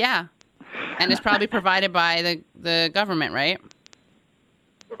good. Yeah. And it's probably provided by the government, right?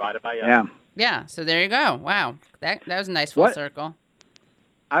 Provided by us. Yeah. Yeah, so there you go. Wow. That was a nice full circle.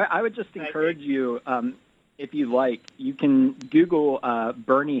 I would just encourage you, if you like, you can Google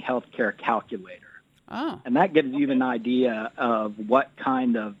Bernie Healthcare Calculator. Oh. And that gives you an idea of what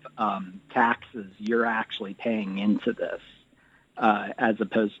kind of taxes you're actually paying into this, as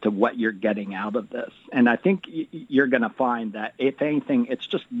opposed to what you're getting out of this. And I think you're going to find that, if anything, it's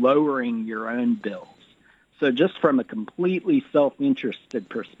just lowering your own bills. So just from a completely self-interested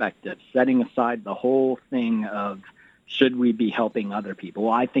perspective, setting aside the whole thing of should we be helping other people?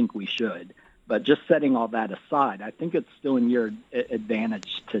 Well, I think we should. But just setting all that aside, I think it's still in your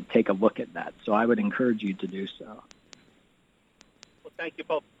advantage to take a look at that. So I would encourage you to do so. Well, thank you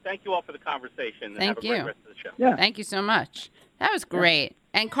both. Thank you all for the conversation. Thank have a you. great rest of the show. Yeah. Thank you so much. That was great.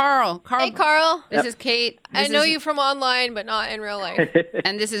 And Carl. Hey, Carl. This is Kate. I know you from online, but not in real life.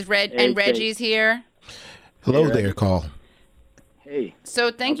 And this is Hey, and Reggie's here. Hello there, Carl. Hey. So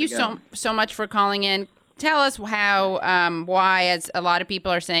thank you so much for calling in. Tell us why, as a lot of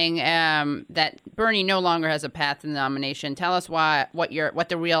people are saying, that Bernie no longer has a path to the nomination. Tell us what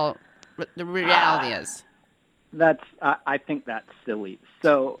the reality is. I think that's silly.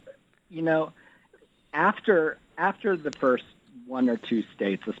 So, after the first one or two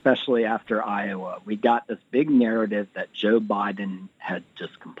states, especially after Iowa, we got this big narrative that Joe Biden had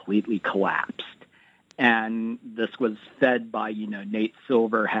just completely collapsed. And this was fed by, Nate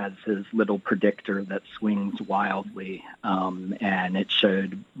Silver has his little predictor that swings wildly, and it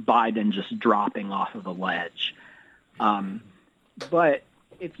showed Biden just dropping off of a ledge. But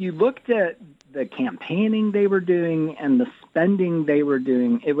if you looked at the campaigning they were doing and the spending they were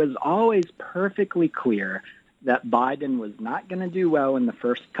doing, it was always perfectly clear that Biden was not going to do well in the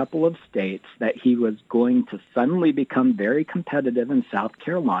first couple of states, that he was going to suddenly become very competitive in South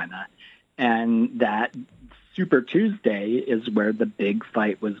Carolina, and that Super Tuesday is where the big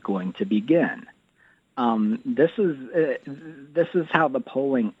fight was going to begin. This is how the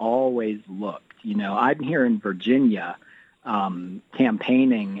polling always looked. I'm here in Virginia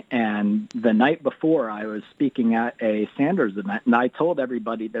campaigning, and the night before I was speaking at a Sanders event, and I told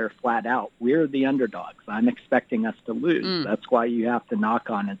everybody there flat out, we're the underdogs. I'm expecting us to lose. That's why you have to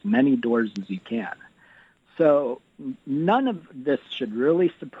knock on as many doors as you can. So none of this should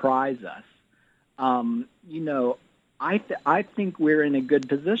really surprise us. I think we're in a good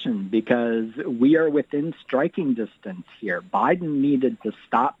position because we are within striking distance here. Biden needed to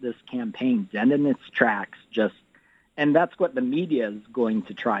stop this campaign dead in its tracks, and that's what the media is going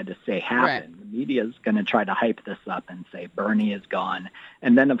to try to say happened. Right. The media is going to try to hype this up and say Bernie is gone.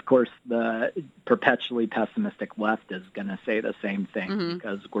 And then, of course, the perpetually pessimistic left is going to say the same thing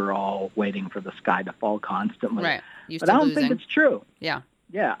because we're all waiting for the sky to fall constantly. Right. But I don't think it's true. Yeah.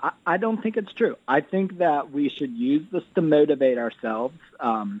 Yeah, I don't think it's true. I think that we should use this to motivate ourselves.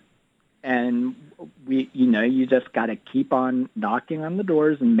 And you just got to keep on knocking on the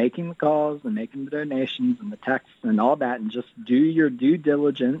doors and making the calls and making the donations and the texts and all that, and just do your due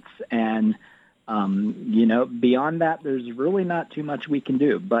diligence. And, beyond that, there's really not too much we can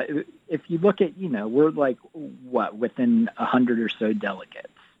do. But if you look at, we're like, within 100 or so delegates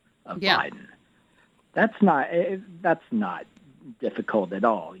of Biden. That's not difficult at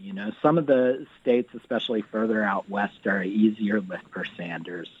all. Some of the states, especially further out west, are an easier lift for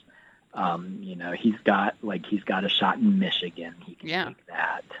Sanders. He's got a shot in Michigan. He can take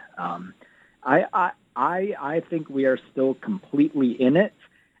that. I think we are still completely in it,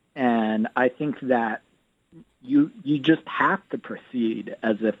 and I think that you just have to proceed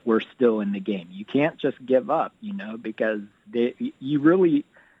as if we're still in the game. You can't just give up, because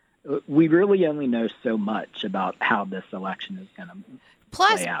we really only know so much about how this election is going to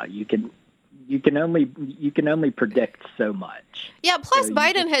play out. You can only predict so much. Yeah. Plus, so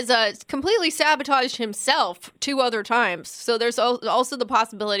Biden has completely sabotaged himself 2 other times. So there's also the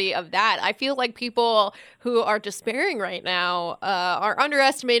possibility of that. I feel like people who are despairing right now are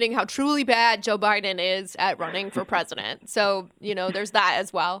underestimating how truly bad Joe Biden is at running for president. So there's that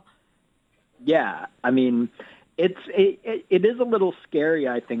as well. Yeah, I mean. It is a little scary,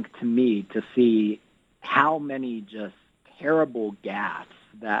 I think, to me to see how many just terrible gaffes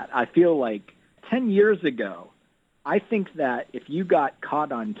that I feel like 10 years ago, I think that if you got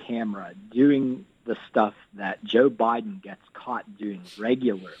caught on camera doing the stuff that Joe Biden gets caught doing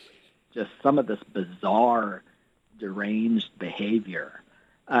regularly, just some of this bizarre, deranged behavior,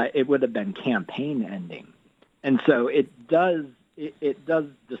 it would have been campaign ending. And so it does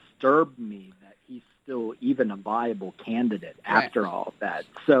disturb me that he's still even a viable candidate after all of that.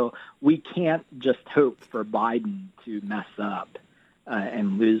 So we can't just hope for Biden to mess up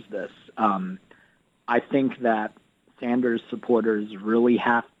and lose this. I think that Sanders supporters really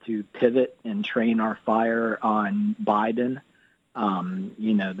have to pivot and train our fire on Biden.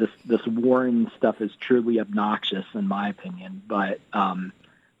 This Warren stuff is truly obnoxious in my opinion, but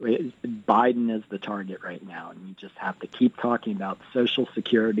Biden is the target right now, and you just have to keep talking about Social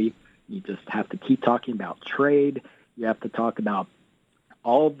Security. You just have to keep talking about trade. You have to talk about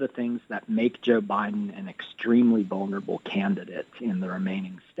all of the things that make Joe Biden an extremely vulnerable candidate in the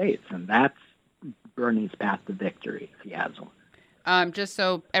remaining states, and that's Bernie's path to victory if he has one. Just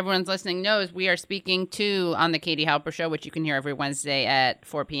so everyone's listening knows, we are speaking to on the Katie Halper Show, which you can hear every Wednesday at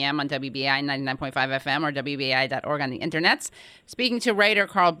 4 p.m. on WBAI 99.5 FM or WBAI.org on the internets. Speaking to writer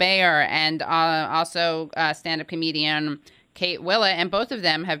Carl Beijer and also stand-up comedian Kate Willett, and both of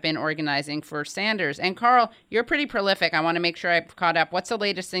them have been organizing for Sanders. And Carl, you're pretty prolific. I want to make sure I've caught up. What's the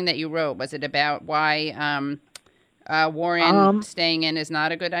latest thing that you wrote? Was it about why Warren staying in is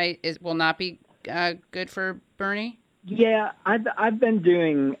not a good will not be good for Bernie? Yeah, I've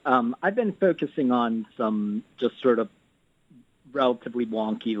been focusing on some just sort of relatively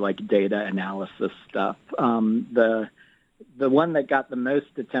wonky like data analysis stuff. The one that got the most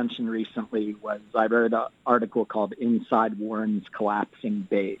attention recently was I wrote an article called Inside Warren's Collapsing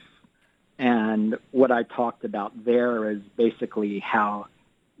Base. And what I talked about there is basically how,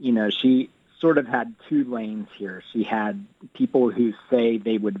 she sort of had two lanes here. She had people who say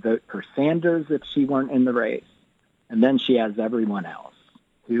they would vote for Sanders if she weren't in the race. And then she has everyone else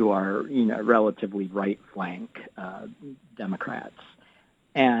who are, relatively right flank Democrats.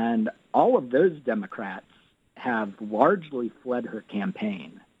 And all of those Democrats have largely fled her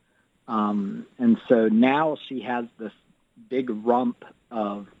campaign. And so now she has this big rump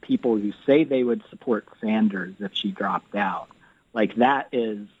of people who say they would support Sanders if she dropped out. Like that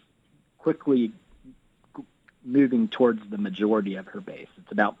is quickly moving towards the majority of her base.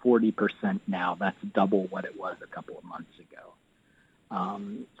 It's about 40% now. That's double what it was a couple of months ago.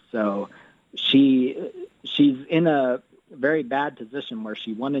 So she's in a very bad position where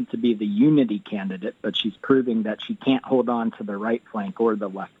she wanted to be the unity candidate, but she's proving that she can't hold on to the right flank or the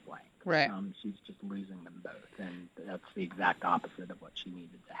left flank. Right. She's just losing them both, and that's the exact opposite of what she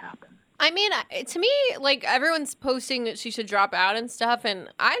needed to happen. I mean, to me, like, everyone's posting that she should drop out and stuff, and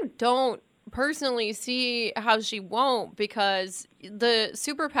I don't personally see how she won't, because the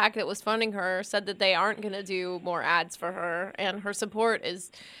super PAC that was funding her said that they aren't going to do more ads for her, and her support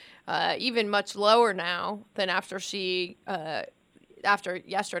is even much lower now than after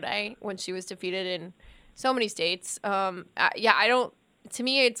yesterday when she was defeated in so many states. To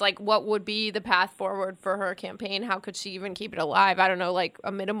me, it's like, what would be the path forward for her campaign? How could she even keep it alive? I don't know, like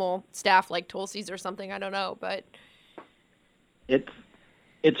a minimal staff like Tulsi's or something. I don't know, but it's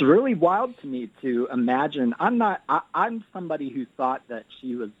really wild to me to imagine. I'm somebody who thought that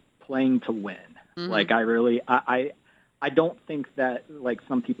she was playing to win. Mm-hmm. Like I don't think that, like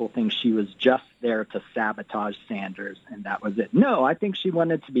some people think, she was just there to sabotage Sanders and that was it. No, I think she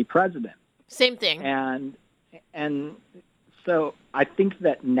wanted to be president. Same thing. And so I think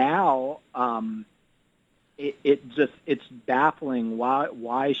that now it's baffling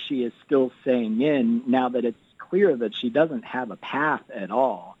why she is still staying in now that it's clear that she doesn't have a path at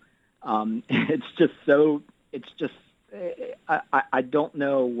all. I don't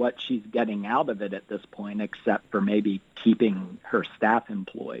know what she's getting out of it at this point, except for maybe keeping her staff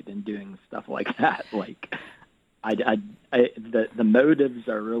employed and doing stuff like that. Like, the motives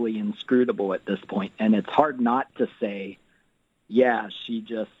are really inscrutable at this point, and it's hard not to say, yeah, she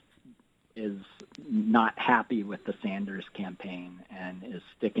just is not happy with the Sanders campaign and is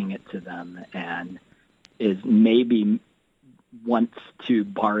sticking it to them, and is maybe wants to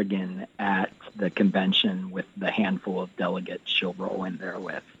bargain at the convention with the handful of delegates she'll roll in there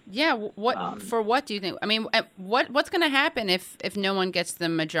with. Yeah, what do you think? I mean, what's going to happen if no one gets the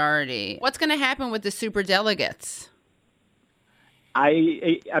majority? What's going to happen with the super delegates?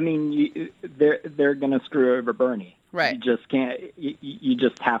 I mean, they're going to screw over Bernie. Right. You just can't. You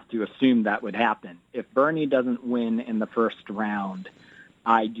just have to assume that would happen. If Bernie doesn't win in the first round,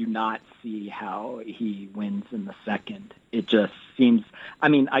 I do not see how he wins in the second. It just seems, I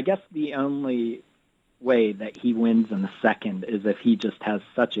mean, I guess the only way that he wins in the second is if he just has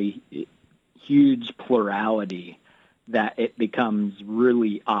such a huge plurality that it becomes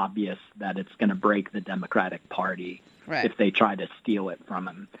really obvious that it's going to break the Democratic Party if they try to steal it from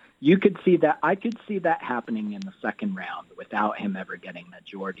him. you could see that. I could see that happening in the second round without him ever getting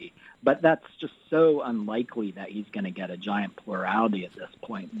majority. But that's just so unlikely that he's going to get a giant plurality at this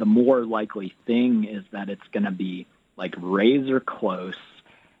point. The more likely thing is that it's going to be like razor close,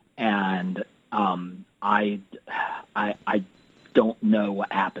 and I don't know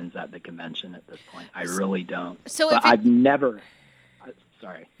what happens at the convention at this point. I really don't. But I've never.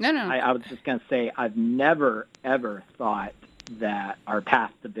 Sorry. No. I was just going to say I've never ever thought that our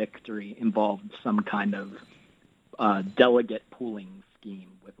path to victory involved some kind of delegate pooling scheme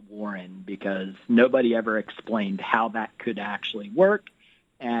with Warren, because nobody ever explained how that could actually work,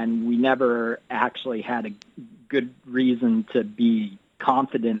 and we never actually had a good reason to be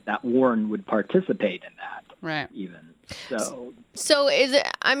confident that Warren would participate in that. Right. Even so is it?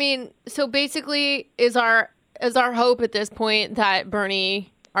 I mean, so basically, is our hope at this point that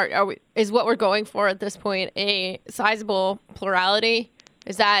Bernie? Is what we're going for at this point a sizable plurality?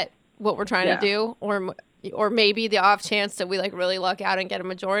 Is that what we're trying to do, or maybe the off chance that we like really luck out and get a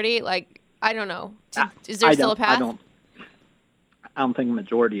majority? Like, I don't know. Is there still a path? I don't think a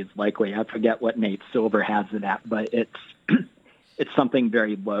majority is likely. I forget what Nate Silver has it at, but it's something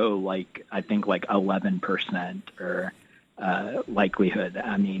very low, like I think like 11% or likelihood.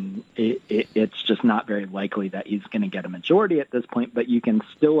 I mean, it's just not very likely that he's going to get a majority at this point, but you can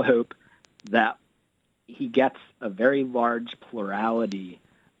still hope that he gets a very large plurality.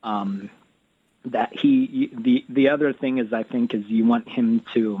 That the other thing is, I think, is you want him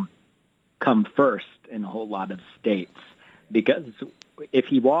to come first in a whole lot of states, because if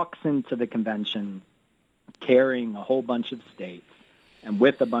he walks into the convention carrying a whole bunch of states and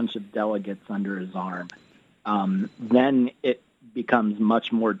with a bunch of delegates under his arm, then it becomes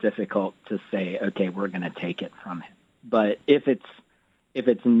much more difficult to say, okay, we're going to take it from him. But if it's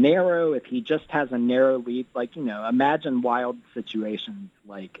narrow, if he just has a narrow lead, like, imagine wild situations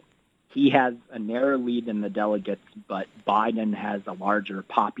like he has a narrow lead in the delegates, but Biden has a larger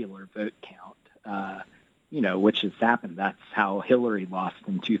popular vote count, which has happened. That's how Hillary lost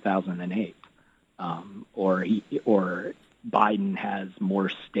in 2008. Or Biden has more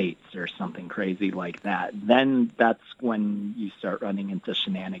states or something crazy like that, then that's when you start running into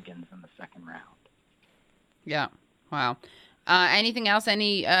shenanigans in the second round. Yeah. Wow. Anything else?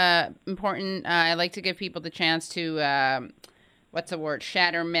 Any important? I like to give people the chance to,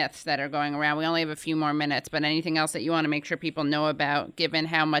 shatter myths that are going around. We only have a few more minutes, but anything else that you want to make sure people know about, given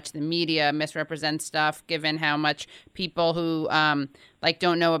how much the media misrepresents stuff, given how much people who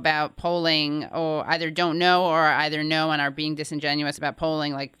don't know about polling, or either don't know or either know and are being disingenuous about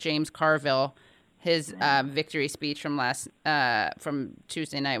polling, like James Carville, his victory speech from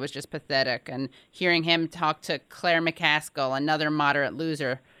Tuesday night was just pathetic. And hearing him talk to Claire McCaskill, another moderate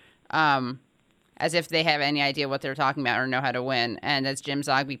loser, as if they have any idea what they're talking about or know how to win. And as Jim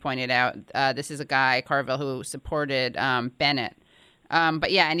Zogby pointed out, this is a guy, Carville, who supported Bennett.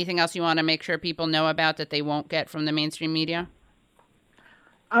 But yeah, anything else you want to make sure people know about that they won't get from the mainstream media?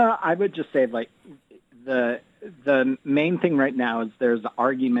 I would just say, like, the main thing right now is there's an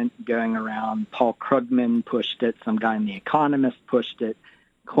argument going around. Paul Krugman pushed it. Some guy in The Economist pushed it,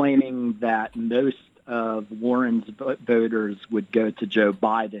 claiming that most of Warren's voters would go to Joe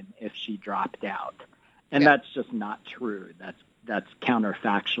Biden if she dropped out. And that's just not true. That's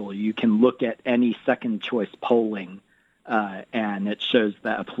counterfactual. You can look at any second choice polling, and it shows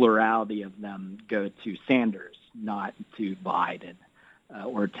that a plurality of them go to Sanders, not to Biden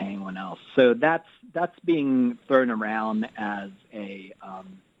or to anyone else. So that's being thrown around as a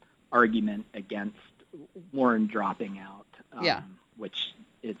argument against Warren dropping out, which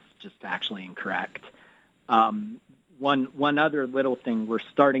it's just actually incorrect. One other little thing we're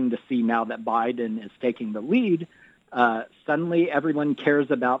starting to see now that Biden is taking the lead, suddenly everyone cares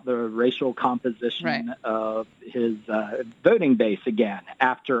about the racial composition of his voting base again,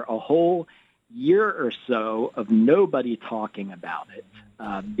 after a whole year or so of nobody talking about it,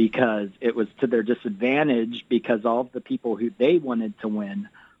 because it was to their disadvantage, because all of the people who they wanted to win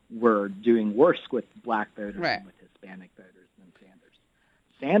were doing worse with black voters and with Hispanic voters than Sanders.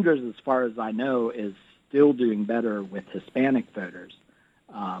 Sanders, as far as I know, is still doing better with Hispanic voters.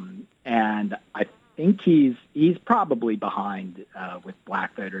 And I think he's probably behind with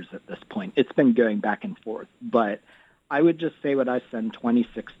black voters at this point. It's been going back and forth. But I would just say what I said in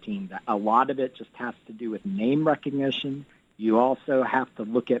 2016, that a lot of it just has to do with name recognition. You also have to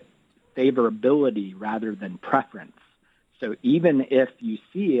look at favorability rather than preference. So even if you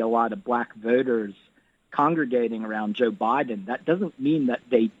see a lot of black voters congregating around Joe Biden, that doesn't mean that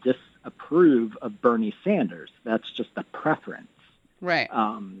they disapprove of Bernie Sanders. That's just a preference. Right.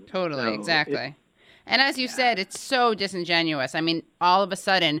 Totally. Exactly. And as you said, it's so disingenuous. I mean, all of a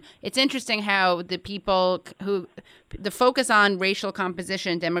sudden, it's interesting how the people who the focus on racial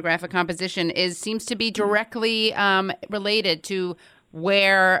composition, demographic composition seems to be directly related to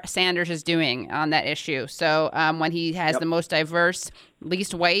where Sanders is doing on that issue. So when he has the most diverse,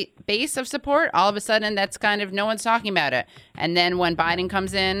 least white base of support, all of a sudden that's kind of no one's talking about it. And then when Biden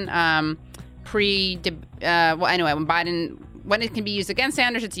comes in, when it can be used against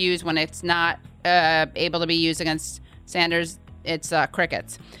Sanders, it's used. When it's not able to be used against Sanders, it's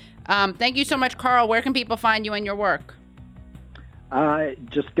crickets. Thank you so much, Carl. Where can people find you and your work?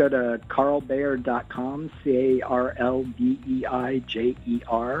 Just go to carlbeijer.com, CarlBeijer.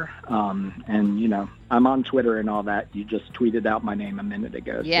 And, I'm on Twitter and all that. You just tweeted out my name a minute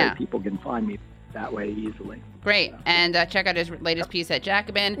ago, so people can find me that way easily. Great. And check out his latest piece at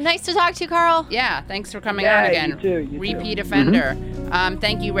Jacobin. Nice to talk to you, Carl. Yeah, thanks for coming on again. You Repeat too. offender.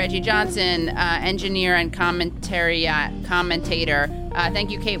 Thank you, Reggie Johnson, engineer and commentator.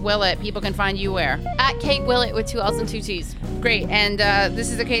 Thank you, Kate Willett. People can find you where? At Kate Willett with 2 L's and 2 T's. Great. And this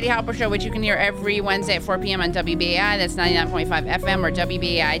is the Katie Halper Show, which you can hear every Wednesday at 4 p.m. on WBAI. That's 99.5 FM or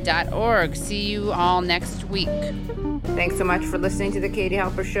WBAI.org. See you all next week. Thanks so much for listening to The Katie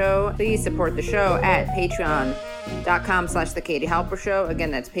Halper Show. Please support the show at patreon.com/The Katie Halper Show.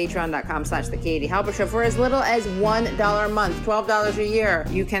 Again, that's patreon.com/The Katie Halper Show. For as little as $1 a month, $12 a year,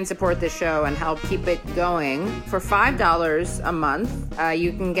 you can support the show and help keep it going. For $5 a month,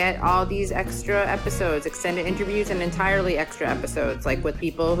 you can get all these extra episodes, extended interviews, and entirely extra episodes, like with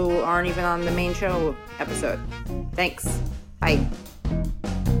people who aren't even on the main show episode. Thanks. Bye.